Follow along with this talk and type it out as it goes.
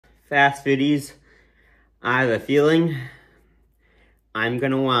Fast Foodies, I have a feeling I'm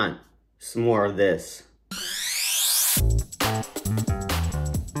gonna want some more of this.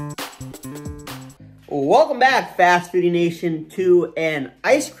 Welcome back, Fast Foodie Nation, to an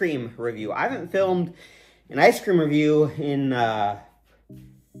ice cream review. I haven't filmed an ice cream review in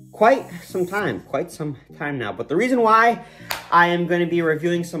quite some time now. But the reason why I am going to be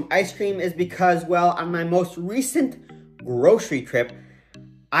reviewing some ice cream is because, well, on my most recent grocery trip,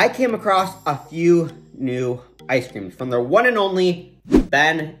 I came across a few new ice creams from their one and only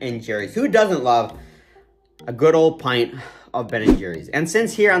Ben & Jerry's. Who doesn't love a good old pint of Ben & Jerry's? And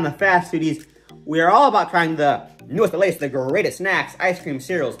since here on the Fast Foodies, we are all about trying the newest, the latest, the greatest snacks, ice cream,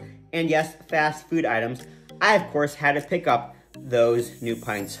 cereals, and yes, fast food items, I, of course, had to pick up those new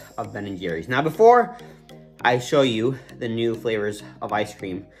pints of Ben & Jerry's. Now, before I show you the new flavors of ice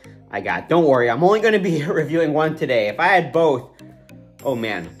cream I got, don't worry, I'm only going to be reviewing one today. If I had both, oh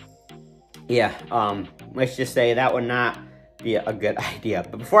man, yeah, let's just say that would not be a good idea.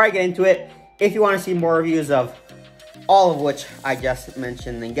 But before I get into it, if you want to see more reviews of all of which I just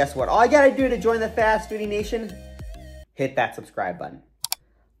mentioned, then guess what? All I gotta do to join the Fast Foodie Nation, hit that subscribe button.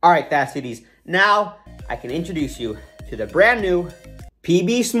 All right, Fast Foodies, now I can introduce you to the brand new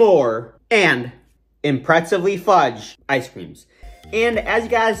PB S'more and Impressively Fudge ice creams. And as you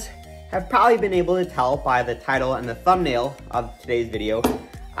guys have probably been able to tell by the title and the thumbnail of today's video,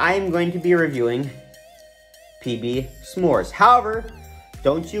 I am going to be reviewing PB S'mores. However,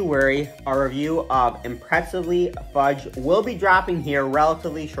 don't you worry, our review of Impressively Fudge will be dropping here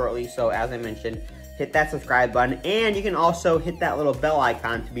relatively shortly. So as I mentioned, hit that subscribe button, and you can also hit that little bell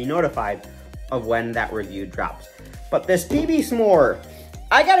icon to be notified of when that review drops. But this PB S'more,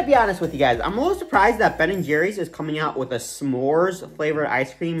 I gotta be honest with you guys, I'm a little surprised that Ben & Jerry's is coming out with a s'mores flavored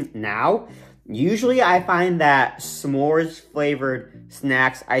ice cream now. Usually I find that s'mores flavored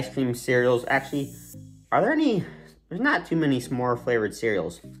snacks, ice cream, cereals, actually, are there any? There's not too many s'more flavored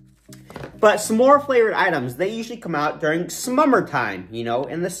cereals. But s'more flavored items, they usually come out during smummer time, you know,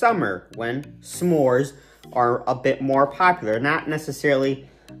 in the summer when s'mores are a bit more popular. Not necessarily,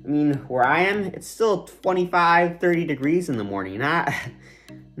 I mean, where I am, it's still 25, 30 degrees in the morning.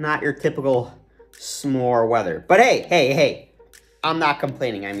 Not your typical s'more weather. But hey, I'm not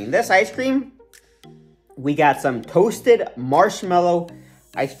complaining. I mean, this ice cream, we got some toasted marshmallow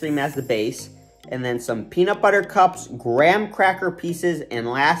ice cream as the base, and then some peanut butter cups, graham cracker pieces, and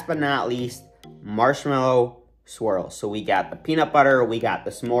last but not least, marshmallow swirls. So we got the peanut butter, we got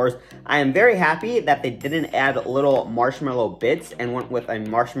the s'mores. I am very happy that they didn't add little marshmallow bits and went with a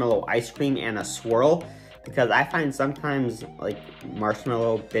marshmallow ice cream and a swirl, because I find sometimes like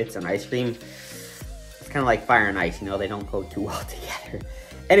marshmallow bits and ice cream, it's kind of like fire and ice, you know, they don't go too well together.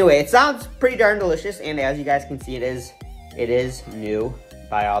 Anyway, it sounds pretty darn delicious, and as you guys can see, it is new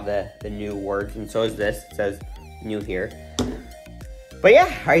by all the new words, and so is this. It says new here. But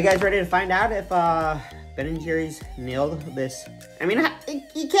yeah, are you guys ready to find out if Ben & Jerry's nailed this? I mean,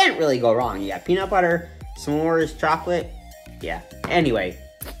 you can't really go wrong. You got peanut butter, s'mores, chocolate. Yeah. Anyway,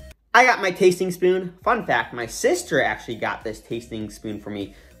 I got my tasting spoon. Fun fact, my sister actually got this tasting spoon for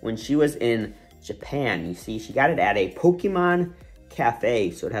me when she was in Japan. You see, she got it at a Pokemon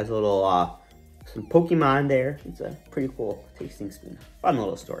cafe, so it has a little some Pokemon there. It's a pretty cool tasting spoon. Fun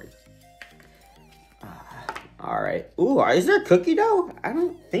little story. All right. Ooh, is there cookie dough? I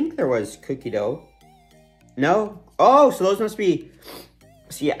don't think there was cookie dough. No? Oh, so those must be...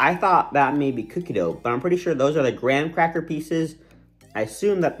 See, I thought that may be cookie dough, but I'm pretty sure those are the graham cracker pieces. I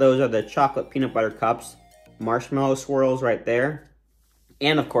assume that those are the chocolate peanut butter cups, marshmallow swirls right there,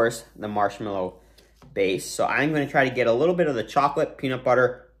 and of course, the marshmallow base. So I'm going to try to get a little bit of the chocolate, peanut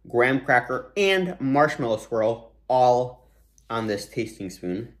butter, graham cracker, and marshmallow swirl all on this tasting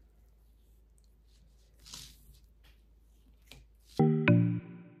spoon.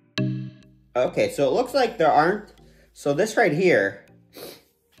 Okay, so it looks like there aren't. So this right here,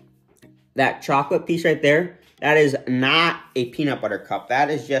 that chocolate piece right there, that is not a peanut butter cup. That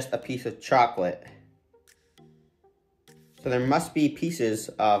is just a piece of chocolate. So there must be pieces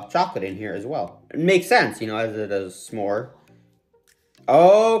of chocolate in here as well. It makes sense, you know, as it is s'more.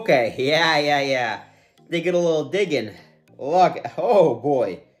 Okay, yeah. They get a little digging. Look, oh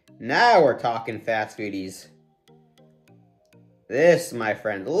boy. Now we're talking Fast Foodies. This, my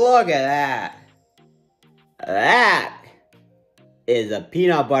friend, look at that. That is a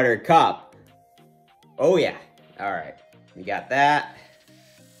peanut butter cup. Oh yeah, all right. We got that.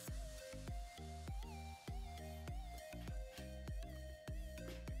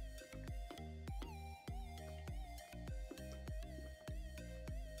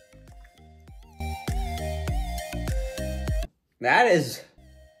 That is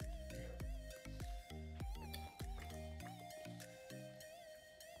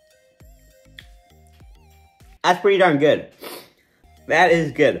That's pretty darn good. That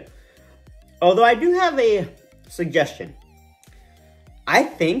is good. Although I do have a suggestion. I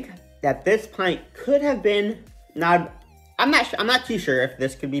think that this pint could have been I'm not too sure if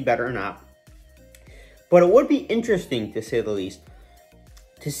this could be better or not. But it would be interesting, to say the least,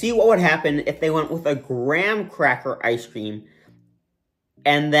 to see what would happen if they went with a graham cracker ice cream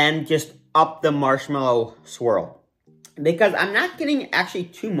and then just up the marshmallow swirl. Because I'm not getting actually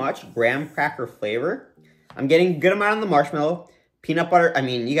too much graham cracker flavor. I'm getting a good amount on the marshmallow. Peanut butter, I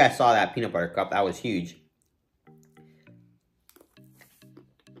mean, you guys saw that peanut butter cup. That was huge.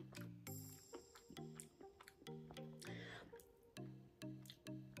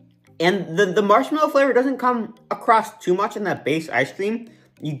 And the marshmallow flavor doesn't come across too much in that base ice cream.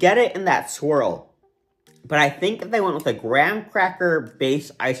 You get it in that swirl. But I think if they went with a graham cracker base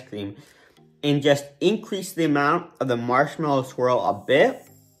ice cream and just increase the amount of the marshmallow swirl a bit,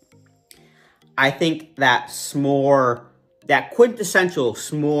 I think that s'more, that quintessential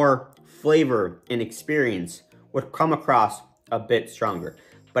s'more flavor and experience would come across a bit stronger.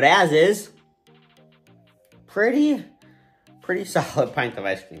 But as is, pretty solid pint of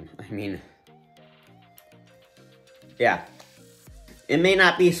ice cream. I mean, yeah. It may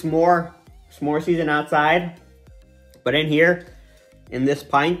not be s'more season outside, but in here, in this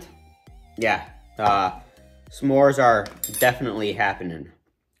pint, yeah, s'mores are definitely happening.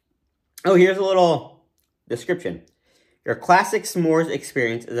 Oh, here's a little description. Your classic s'mores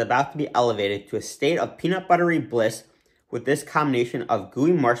experience is about to be elevated to a state of peanut buttery bliss with this combination of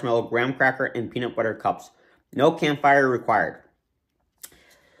gooey marshmallow, graham cracker, and peanut butter cups. No campfire required.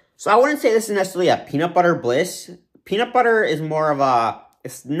 So I wouldn't say this is necessarily a peanut butter bliss. Peanut butter is more of a,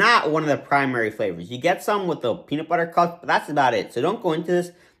 it's not one of the primary flavors. You get some with the peanut butter cups, but that's about it. So don't go into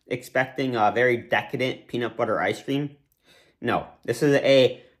this expecting a very decadent peanut butter ice cream. No, this is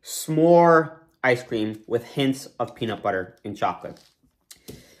a s'more ice cream with hints of peanut butter and chocolate.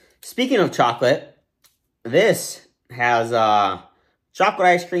 Speaking of chocolate, this has chocolate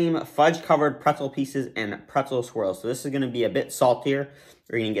ice cream, fudge-covered pretzel pieces, and pretzel swirls. So this is going to be a bit saltier.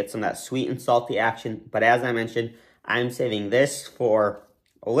 You're going to get some of that sweet and salty action. But as I mentioned, I'm saving this for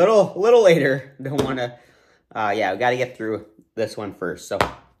a little later. Don't want to, yeah, we got to get through this one first. So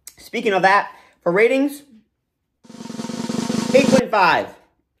speaking of that, for ratings, 8.5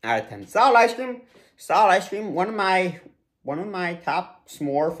 out of 10. Solid ice cream. Solid ice cream. One of my top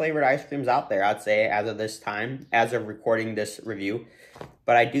s'more flavored ice creams out there, I'd say, as of this time, as of recording this review.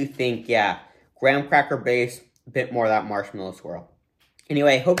 But I do think, yeah, graham cracker base, a bit more of that marshmallow swirl.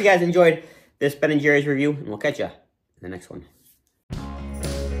 Anyway, hope you guys enjoyed this Ben & Jerry's review, and we'll catch you in the next one.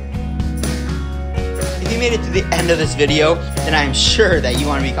 If you made it to the end of this video, then I'm sure that you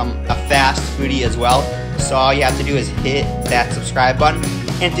want to become a fast foodie as well. So all you have to do is hit that subscribe button.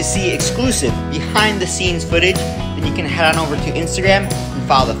 And to see exclusive behind-the-scenes footage, then you can head on over to Instagram and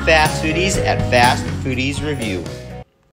follow the Fast Foodies at Fast Foodies Review.